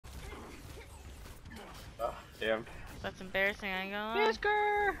Damn. That's embarrassing, I ain't gonna lie.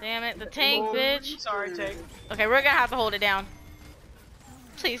 Fisker! Damn it, the tank, bitch. Sorry, tank. Okay, we're gonna have to hold it down.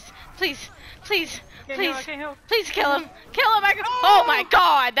 Please, please, please, please, please kill him. Kill him, oh my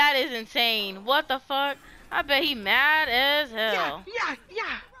god, that is insane. What the fuck? I bet he mad as hell.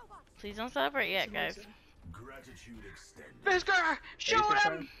 Yeah. Please don't celebrate yet, guys. Fisker! Shoot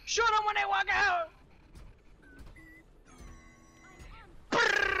him! Shoot him when they walk out!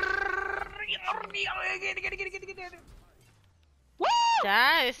 Woo!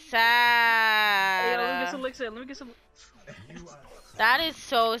 That is sad. Hey, let me get some licks in. Let me get some. That is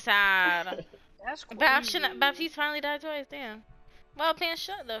so sad. That's cool. Baptiste finally died twice, damn. Well, Pants,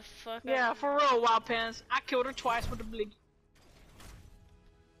 shut the fuck up. Yeah, for real, Wild Pants. I killed her twice with the bliggy.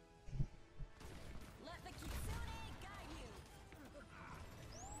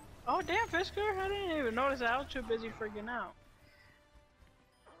 Oh, damn, Fisker. I didn't even notice that. I was too busy freaking out.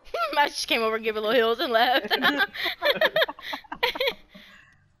 I just came over, give a little heals, and left.